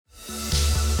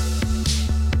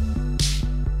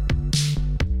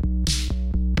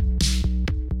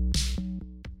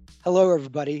Hello,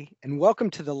 everybody, and welcome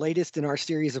to the latest in our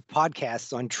series of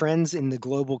podcasts on trends in the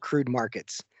global crude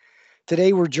markets.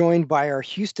 Today, we're joined by our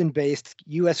Houston-based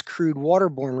U.S. crude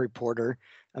waterborne reporter,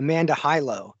 Amanda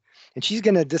Hilow, and she's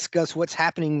going to discuss what's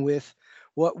happening with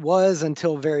what was,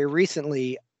 until very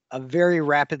recently, a very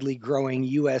rapidly growing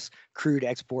U.S. crude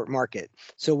export market.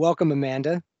 So welcome,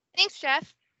 Amanda. Thanks,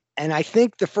 Jeff. And I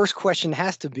think the first question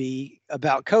has to be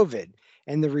about COVID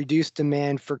and the reduced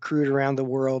demand for crude around the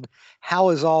world. How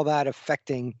is all that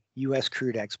affecting U.S.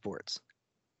 crude exports?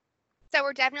 So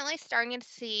we're definitely starting to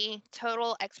see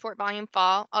total export volume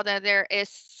fall, although there is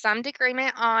some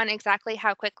disagreement on exactly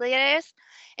how quickly it is.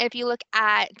 If you look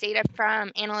at data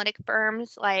from analytic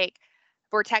firms like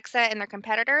Vortexa and their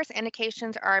competitors,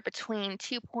 indications are between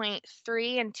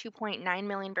 2.3 and 2.9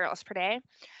 million barrels per day.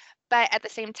 But at the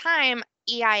same time,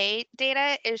 EIA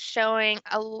data is showing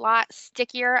a lot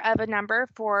stickier of a number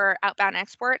for outbound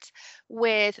exports,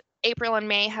 with April and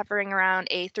May hovering around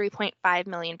a 3.5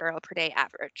 million barrel per day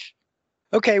average.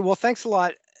 Okay, well, thanks a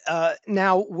lot.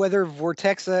 Now, whether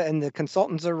Vortexa and the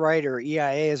consultants are right or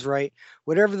EIA is right,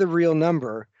 whatever the real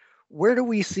number, where do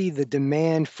we see the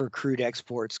demand for crude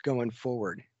exports going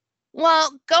forward?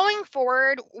 Well, going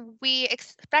forward, we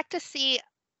expect to see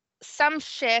some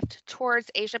shift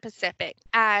towards Asia Pacific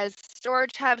as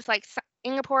storage hubs like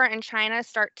Singapore and China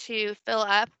start to fill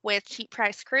up with cheap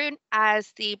price crude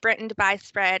as the Brent and Dubai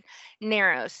spread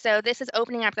narrows. So this is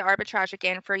opening up the arbitrage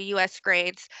again for US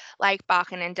grades like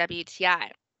Bakken and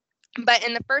WTI. But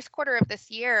in the first quarter of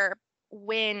this year,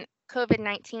 when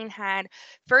COVID-19 had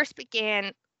first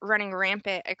began running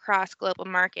rampant across global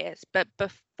markets, but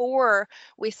before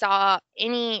we saw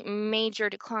any major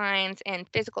declines in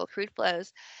physical crude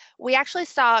flows, we actually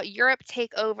saw Europe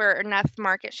take over enough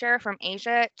market share from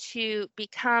Asia to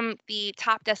become the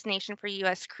top destination for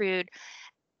US crude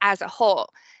as a whole.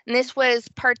 And this was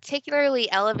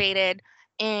particularly elevated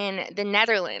in the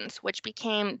Netherlands, which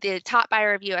became the top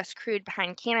buyer of US crude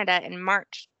behind Canada in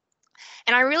March.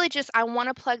 And I want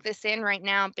to plug this in right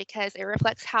now because it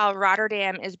reflects how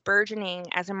Rotterdam is burgeoning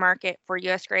as a market for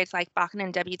US grades like Bakken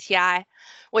and WTI,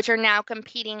 which are now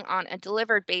competing on a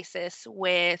delivered basis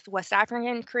with West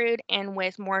African crude and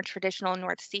with more traditional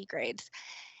North Sea grades.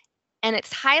 And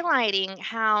it's highlighting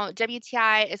how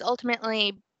WTI is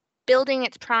ultimately building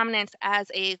its prominence as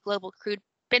a global crude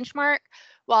benchmark,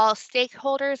 while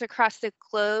stakeholders across the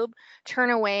globe turn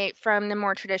away from the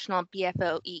more traditional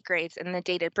BFOE grades and the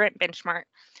dated Brent benchmark.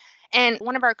 And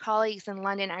one of our colleagues in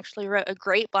London actually wrote a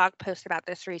great blog post about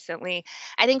this recently.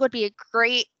 I think would be a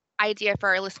great idea for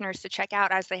our listeners to check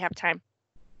out as they have time.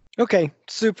 Okay,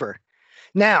 super.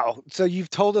 Now, so you've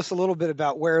told us a little bit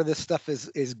about where this stuff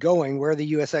is going, where the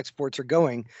U.S. exports are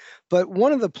going, but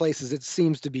one of the places it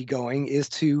seems to be going is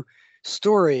to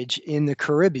storage in the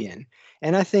Caribbean.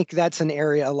 And I think that's an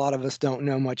area a lot of us don't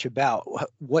know much about,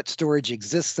 what storage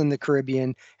exists in the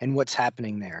Caribbean and what's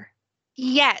happening there.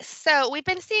 Yes, so we've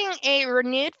been seeing a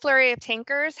renewed flurry of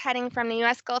tankers heading from the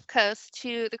U.S. Gulf Coast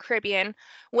to the Caribbean,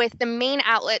 with the main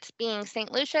outlets being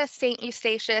St. Lucia, St.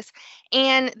 Eustatius,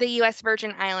 and the U.S.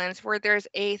 Virgin Islands, where there's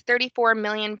a 34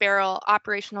 million barrel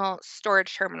operational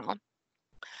storage terminal.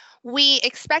 We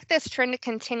expect this trend to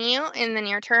continue in the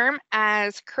near term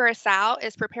as Curacao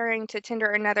is preparing to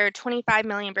tender another 25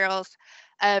 million barrels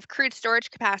of crude storage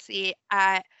capacity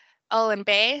at Ullin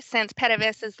Bay, since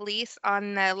PDVSA's lease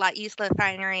on the La Isla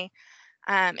refinery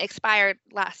expired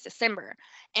last December.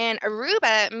 And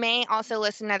Aruba may also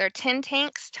list another 10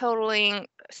 tanks, totaling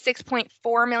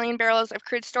 6.4 million barrels of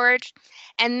crude storage.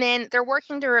 And then they're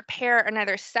working to repair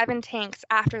another 7 tanks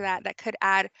after that could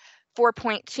add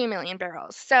 4.2 million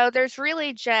barrels. So there's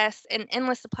really just an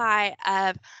endless supply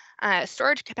of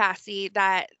storage capacity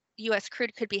that U.S.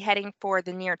 crude could be heading for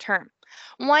the near term.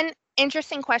 One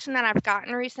interesting question that I've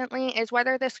gotten recently is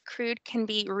whether this crude can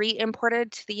be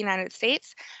re-imported to the United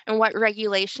States and what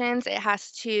regulations it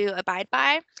has to abide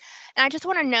by. And I just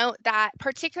want to note that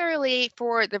particularly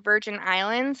for the Virgin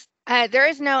Islands, there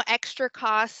is no extra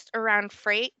cost around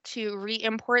freight to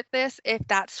re-import this if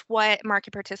that's what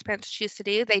market participants choose to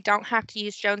do. They don't have to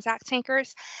use Jones Act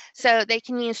tankers, so they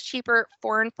can use cheaper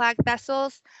foreign flag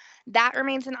vessels. That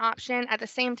remains an option. At the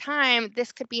same time,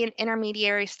 this could be an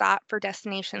intermediary stop for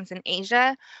destinations in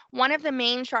Asia. One of the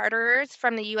main charterers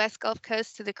from the U.S. Gulf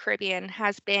Coast to the Caribbean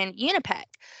has been Unipec.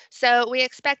 So we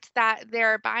expect that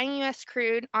they're buying U.S.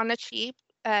 crude on the cheap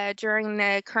during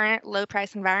the current low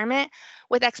price environment,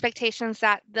 with expectations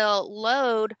that they'll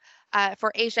load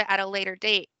for Asia at a later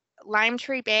date. Lime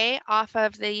Tree Bay off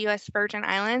of the U.S. Virgin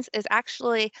Islands is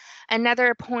actually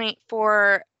another point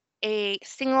for a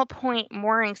single point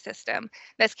mooring system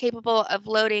that's capable of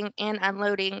loading and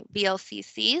unloading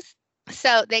VLCCs.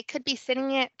 So they could be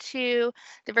sending it to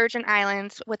the Virgin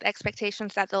Islands with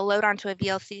expectations that they'll load onto a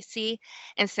VLCC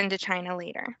and send to China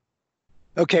later.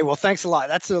 Okay, well, thanks a lot.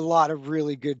 That's a lot of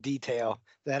really good detail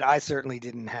that I certainly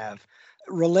didn't have.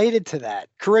 Related to that,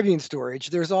 Caribbean storage,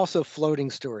 there's also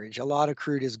floating storage. A lot of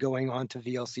crude is going on to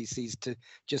VLCCs to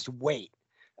just wait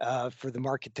for the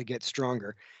market to get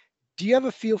stronger. Do you have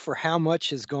a feel for how much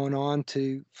has gone on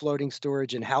to floating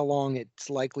storage and how long it's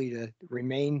likely to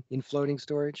remain in floating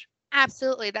storage?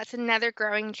 Absolutely. That's another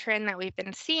growing trend that we've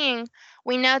been seeing.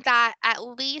 We know that at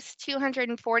least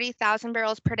 240,000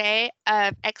 barrels per day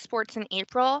of exports in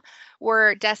April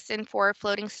were destined for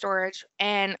floating storage.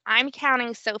 And I'm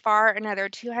counting so far another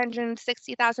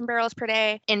 260,000 barrels per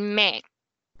day in May.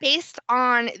 Based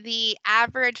on the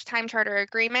average time charter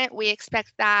agreement, we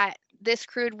expect that this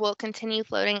crude will continue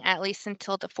floating at least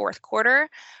until the fourth quarter,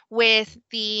 with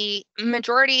the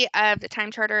majority of the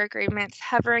time charter agreements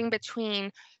hovering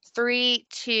between 3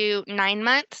 to 9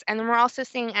 months. And then we're also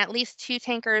seeing at least 2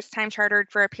 tankers time chartered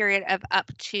for a period of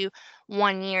up to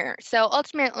 1 year. So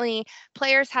ultimately,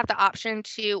 players have the option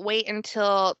to wait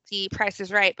until the price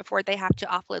is right before they have to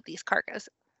offload these cargoes.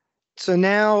 So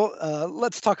now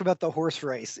let's talk about the horse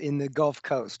race in the Gulf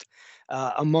Coast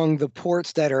among the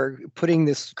ports that are putting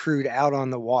this crude out on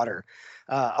the water.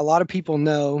 A lot of people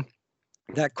know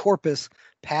that Corpus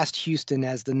passed Houston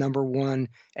as the number one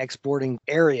exporting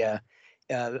area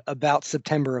about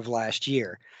September of last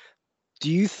year.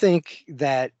 Do you think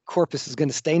that Corpus is going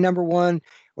to stay number one,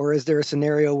 or is there a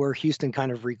scenario where Houston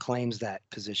kind of reclaims that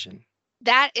position?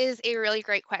 That is a really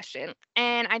great question.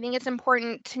 And I think it's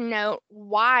important to note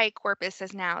why Corpus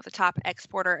is now the top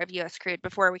exporter of US crude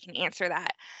before we can answer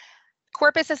that.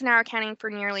 Corpus is now accounting for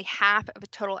nearly half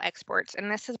of total exports, and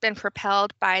this has been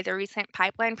propelled by the recent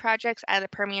pipeline projects out of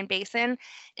the Permian Basin,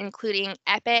 including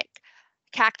EPIC,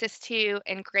 Cactus II,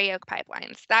 and Gray Oak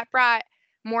pipelines. That brought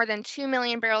more than 2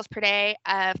 million barrels per day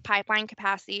of pipeline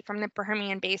capacity from the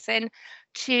Permian Basin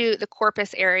to the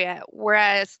Corpus area,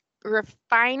 whereas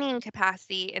refining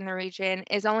capacity in the region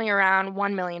is only around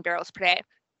 1 million barrels per day.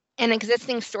 And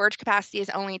existing storage capacity is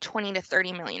only 20 to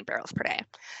 30 million barrels per day.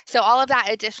 So all of that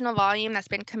additional volume that's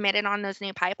been committed on those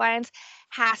new pipelines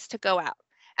has to go out.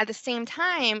 At the same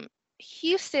time,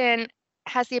 Houston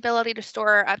has the ability to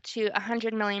store up to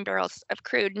 100 million barrels of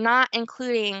crude, not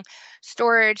including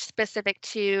storage specific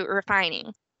to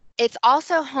refining. It's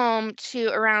also home to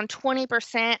around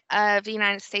 20% of the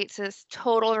United States'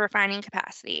 total refining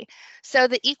capacity. So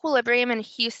the equilibrium in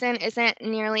Houston isn't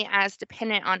nearly as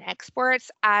dependent on exports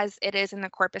as it is in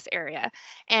the Corpus area.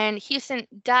 And Houston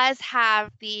does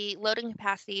have the loading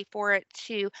capacity for it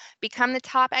to become the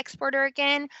top exporter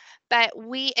again, but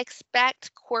we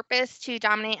expect Corpus to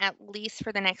dominate at least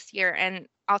for the next year. And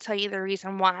I'll tell you the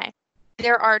reason why.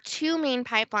 There are two main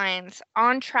pipelines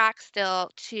on track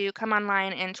still to come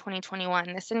online in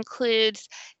 2021. This includes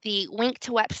the Wink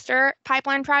to Webster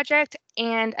pipeline project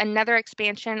and another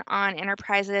expansion on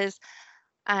Enterprise's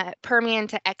Permian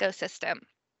to Echo system.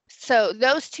 So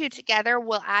those two together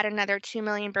will add another 2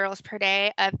 million barrels per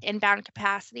day of inbound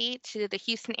capacity to the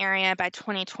Houston area by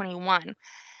 2021.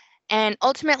 And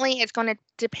ultimately, it's going to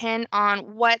depend on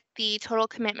what the total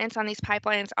commitments on these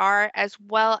pipelines are, as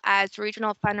well as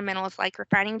regional fundamentals like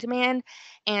refining demand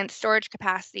and storage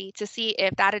capacity to see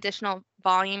if that additional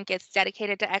volume gets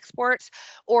dedicated to exports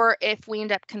or if we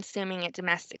end up consuming it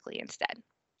domestically instead.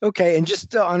 Okay, and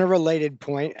just on a related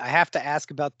point, I have to ask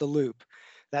about the Loop.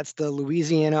 That's the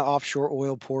Louisiana offshore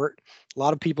oil port. A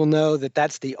lot of people know that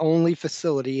that's the only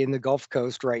facility in the Gulf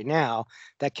Coast right now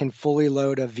that can fully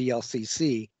load a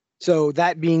VLCC. So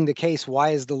that being the case,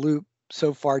 why is the Loop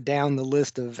so far down the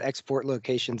list of export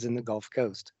locations in the Gulf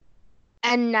Coast?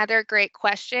 Another great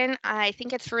question. I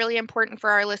think it's really important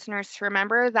for our listeners to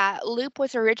remember that Loop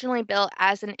was originally built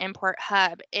as an import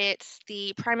hub. It's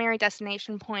the primary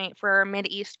destination point for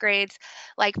Mid-East grades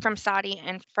like from Saudi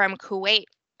and from Kuwait.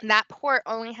 That port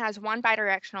only has one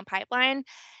bidirectional pipeline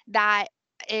that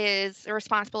is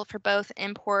responsible for both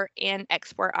import and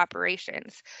export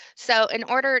operations. So in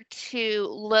order to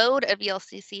load a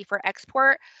VLCC for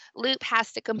export, Loop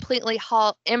has to completely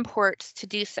halt imports to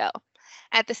do so.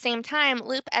 At the same time,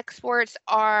 Loop exports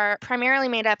are primarily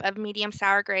made up of medium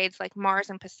sour grades like Mars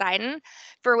and Poseidon,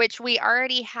 for which we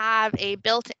already have a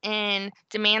built-in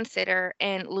demand sitter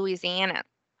in Louisiana.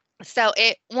 So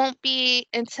it won't be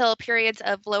until periods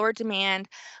of lower demand,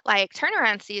 like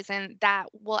turnaround season, that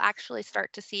we'll actually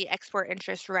start to see export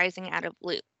interest rising out of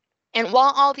Loop. And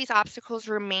while all these obstacles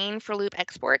remain for Loop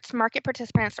exports, market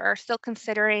participants are still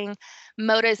considering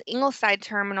Moda's Ingleside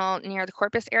terminal near the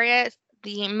Corpus area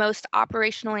the most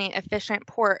operationally efficient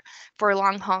port for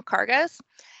long haul cargoes.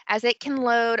 as it can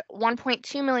load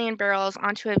 1.2 million barrels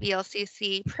onto a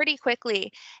VLCC pretty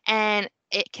quickly, and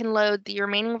it can load the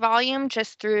remaining volume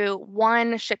just through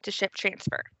one ship-to-ship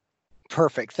transfer.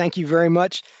 Perfect. Thank you very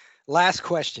much. Last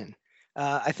question.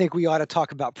 I think we ought to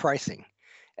talk about pricing.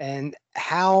 And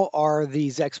how are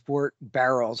these export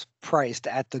barrels priced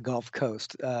at the Gulf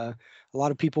Coast? A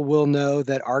lot of people will know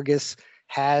that Argus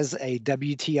has a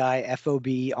WTI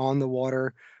FOB on the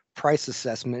water price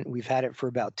assessment. We've had it for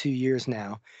about 2 years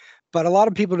now. But a lot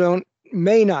of people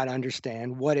may not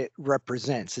understand what it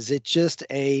represents. Is it just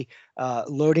a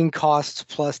loading costs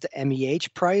plus the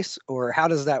MEH price, or how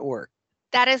does that work?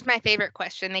 That is my favorite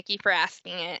question. Thank you for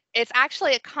asking it. It's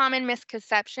actually a common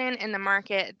misconception in the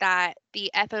market that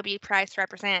the FOB price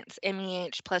represents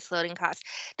MEH plus loading costs.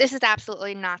 This is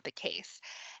absolutely not the case.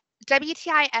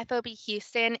 WTI FOB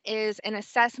Houston is an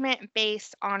assessment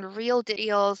based on real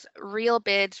deals, real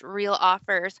bids, real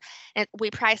offers. And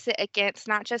we price it against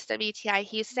not just WTI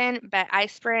Houston, but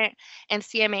ICE Brent and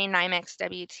CMA NYMEX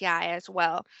WTI as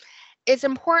well. It's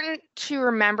important to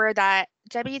remember that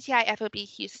WTI FOB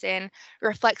Houston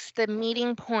reflects the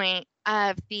meeting point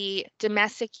of the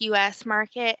domestic US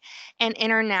market and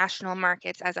international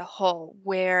markets as a whole,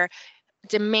 where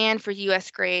demand for US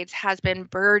grades has been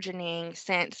burgeoning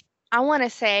since, I want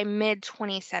to say, mid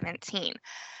 2017.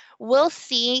 We'll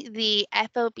see the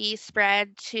FOB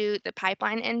spread to the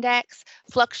pipeline index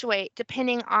fluctuate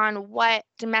depending on what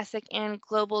domestic and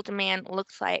global demand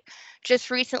looks like.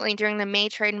 Just recently, during the May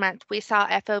trade month, we saw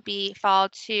FOB fall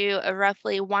to a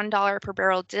roughly $1 per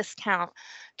barrel discount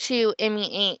to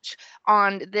MEH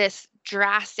on this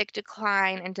drastic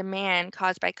decline in demand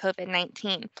caused by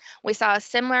COVID-19. We saw a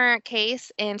similar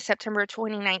case in September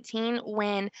 2019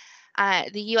 when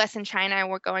the US and China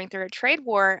were going through a trade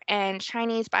war, and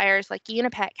Chinese buyers like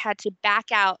Unipec had to back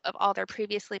out of all their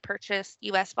previously purchased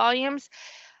US volumes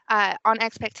on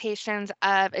expectations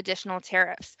of additional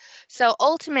tariffs. So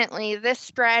ultimately, this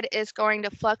spread is going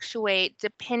to fluctuate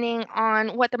depending on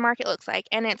what the market looks like.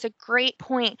 And it's a great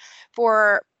point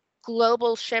for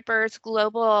global shippers,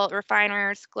 global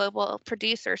refiners, global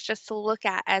producers just to look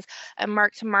at as a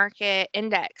mark-to-market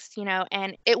index,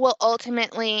 and it will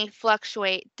ultimately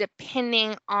fluctuate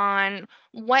depending on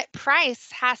what price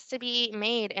has to be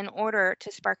made in order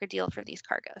to spark a deal for these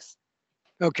cargoes.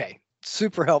 Okay,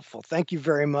 super helpful. Thank you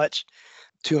very much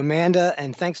to Amanda,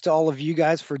 and thanks to all of you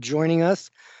guys for joining us.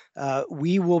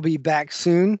 We will be back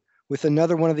soon with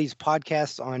another one of these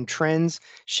podcasts on trends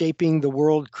shaping the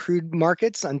world crude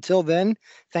markets. Until then,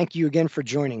 thank you again for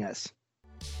joining us.